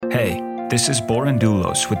Hey, this is Boran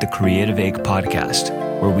Doulos with the Creative Ache Podcast,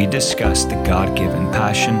 where we discuss the God-given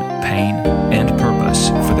passion, pain, and purpose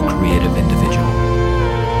for the creative individual.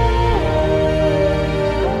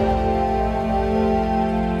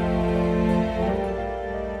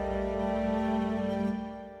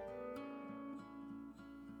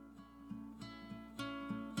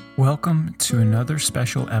 Welcome to another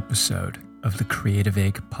special episode of the Creative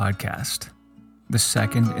Ache Podcast, the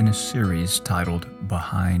second in a series titled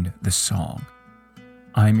Behind the Song.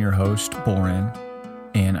 I'm your host, Boran,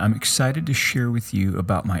 and I'm excited to share with you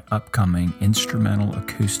about my upcoming instrumental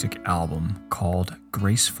acoustic album called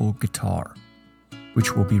Graceful Guitar,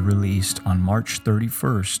 which will be released on March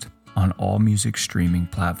 31st on all music streaming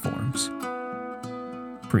platforms.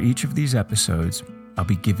 For each of these episodes, I'll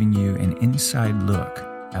be giving you an inside look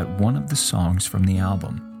at one of the songs from the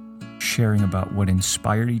album, sharing about what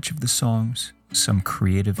inspired each of the songs, some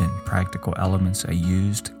creative and practical elements I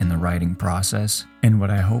used in the writing process, and what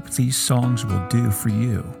I hope these songs will do for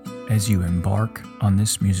you as you embark on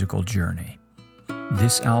this musical journey.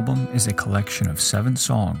 This album is a collection of 7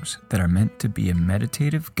 songs that are meant to be a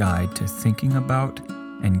meditative guide to thinking about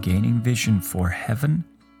and gaining vision for heaven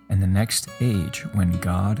and the next age when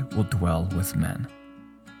God will dwell with men.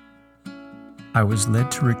 I was led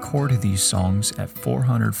to record these songs at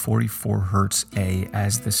 444 Hz A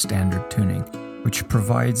as the standard tuning, which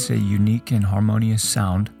provides a unique and harmonious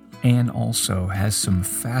sound and also has some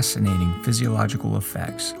fascinating physiological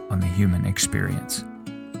effects on the human experience.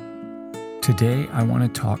 Today, I want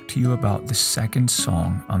to talk to you about the second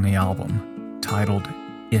song on the album, titled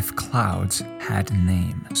If Clouds Had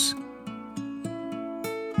Names.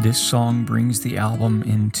 This song brings the album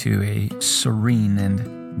into a serene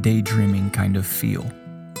and daydreaming kind of feel.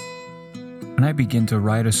 When I begin to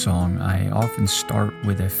write a song, I often start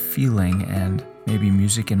with a feeling and maybe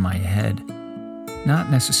music in my head, not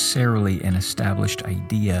necessarily an established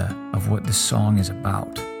idea of what the song is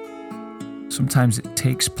about. Sometimes it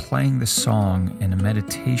takes playing the song in a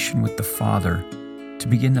meditation with the Father to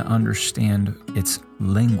begin to understand its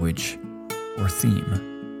language or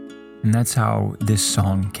theme. And that's how this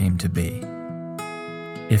song came to be.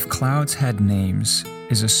 If Clouds Had Names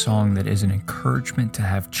is a song that is an encouragement to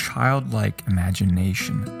have childlike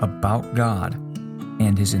imagination about God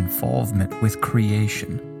and His involvement with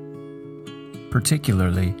creation,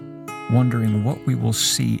 particularly wondering what we will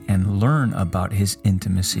see and learn about His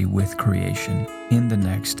intimacy with creation in the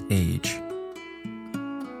next age.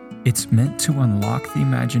 It's meant to unlock the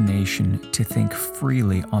imagination to think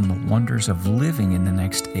freely on the wonders of living in the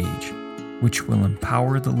next age, which will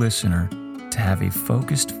empower the listener to have a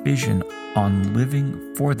focused vision on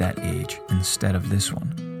living for that age instead of this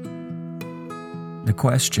one. The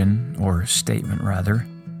question, or statement rather,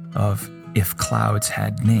 of if clouds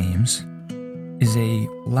had names is a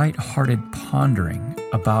light-hearted pondering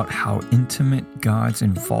about how intimate God's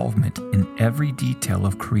involvement in every detail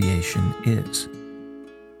of creation is.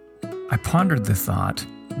 I pondered the thought,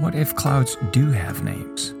 what if clouds do have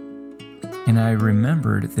names? And I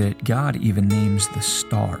remembered that God even names the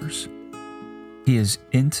stars. He is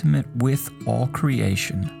intimate with all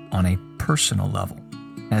creation on a personal level,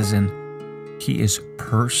 as in, He is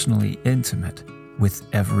personally intimate with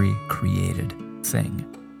every created thing.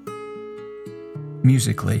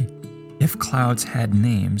 Musically, If Clouds Had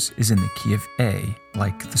Names is in the key of A,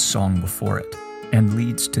 like the song before it, and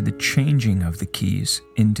leads to the changing of the keys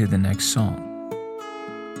into the next song.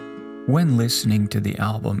 When listening to the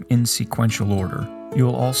album in sequential order,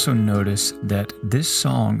 you'll also notice that this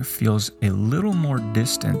song feels a little more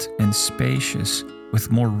distant and spacious with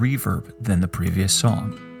more reverb than the previous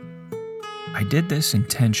song. I did this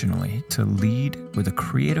intentionally to lead with a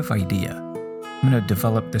creative idea. I'm going to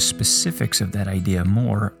develop the specifics of that idea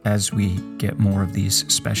more as we get more of these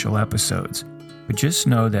special episodes. But just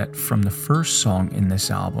know that from the first song in this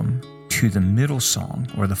album to the middle song,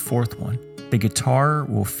 or the fourth one, the guitar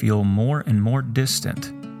will feel more and more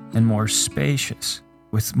distant and more spacious,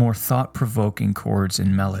 with more thought-provoking chords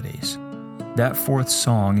and melodies. That fourth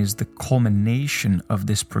song is the culmination of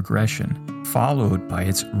this progression, followed by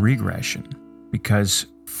its regression, because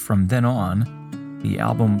from then on, the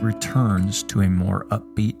album returns to a more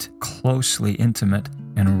upbeat, closely intimate,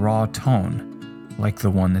 and raw tone, like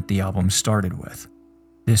the one that the album started with.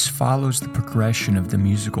 This follows the progression of the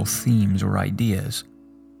musical themes or ideas,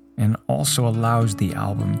 and also allows the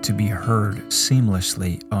album to be heard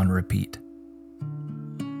seamlessly on repeat.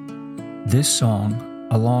 This song,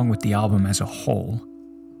 along with the album as a whole,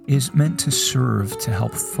 is meant to serve to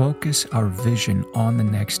help focus our vision on the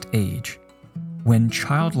next age, when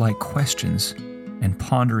childlike questions and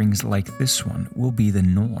ponderings like this one will be the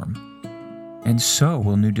norm. and so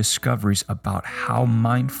will new discoveries about how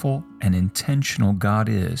mindful and intentional God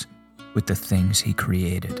is with the things He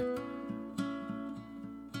created.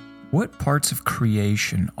 What parts of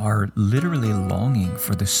creation are literally longing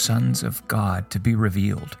for the sons of God to be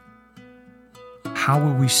revealed? How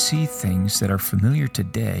will we see things that are familiar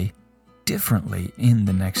today differently in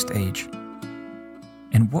the next age?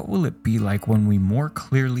 And what will it be like when we more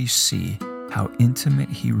clearly see how intimate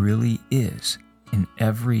He really is in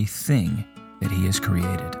everything that He has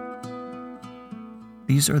created?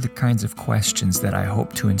 These are the kinds of questions that I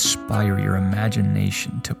hope to inspire your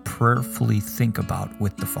imagination to prayerfully think about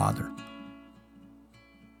with the Father.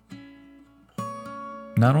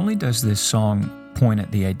 Not only does this song point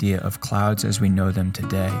at the idea of clouds as we know them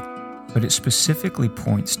today, but it specifically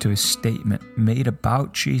points to a statement made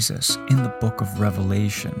about Jesus in the book of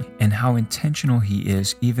Revelation and how intentional He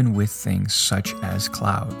is even with things such as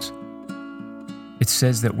clouds. It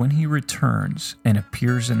says that when He returns and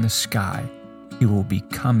appears in the sky, He will be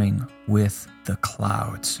coming with the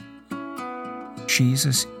clouds.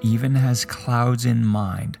 Jesus even has clouds in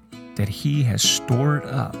mind that He has stored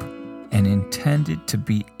up and intended to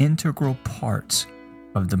be integral parts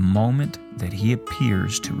of the moment that He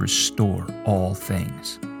appears to restore all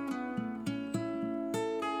things.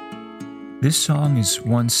 This song is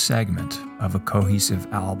one segment of a cohesive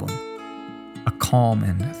album, a calm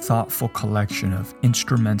and thoughtful collection of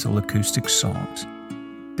instrumental acoustic songs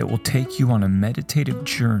that will take you on a meditative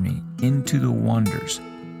journey into the wonders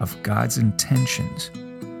of God's intentions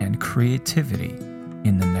and creativity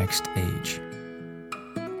in the next age.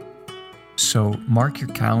 So mark your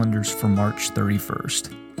calendars for March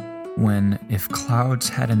 31st, when If Clouds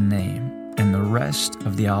Had a Name and the rest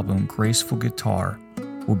of the album Graceful Guitar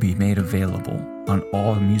will be made available on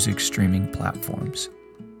all music streaming platforms.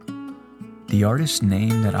 The artist's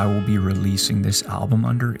name that I will be releasing this album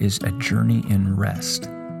under is A Journey in Rest.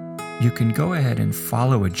 You can go ahead and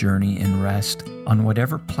follow A Journey in Rest on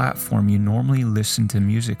whatever platform you normally listen to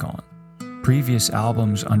music on. Previous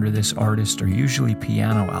albums under this artist are usually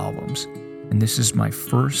piano albums, and this is my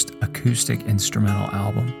first acoustic instrumental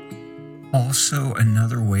album. Also,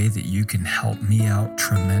 another way that you can help me out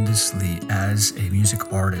tremendously as a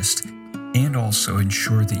music artist and also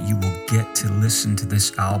ensure that you will get to listen to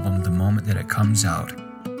this album the moment that it comes out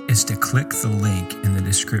is to click the link in the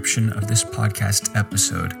description of this podcast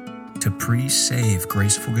episode to pre-save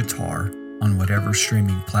Graceful Guitar on whatever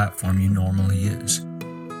streaming platform you normally use.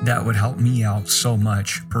 That would help me out so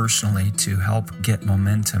much personally to help get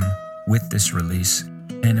momentum with this release,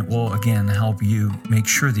 and it will again help you make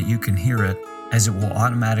sure that you can hear it, as it will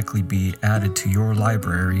automatically be added to your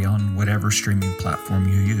library on whatever streaming platform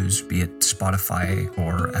you use, be it Spotify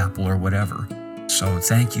or Apple or whatever. So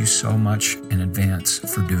thank you so much in advance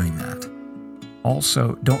for doing that.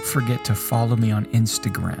 Also, don't forget to follow me on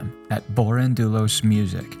Instagram at Borendulos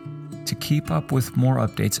Music to keep up with more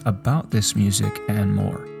updates about this music and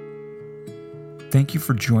more. Thank you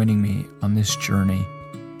for joining me on this journey,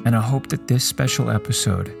 and I hope that this special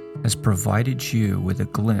episode has provided you with a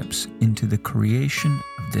glimpse into the creation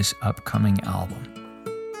of this upcoming album.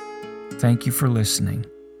 Thank you for listening,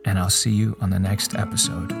 and I'll see you on the next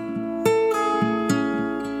episode.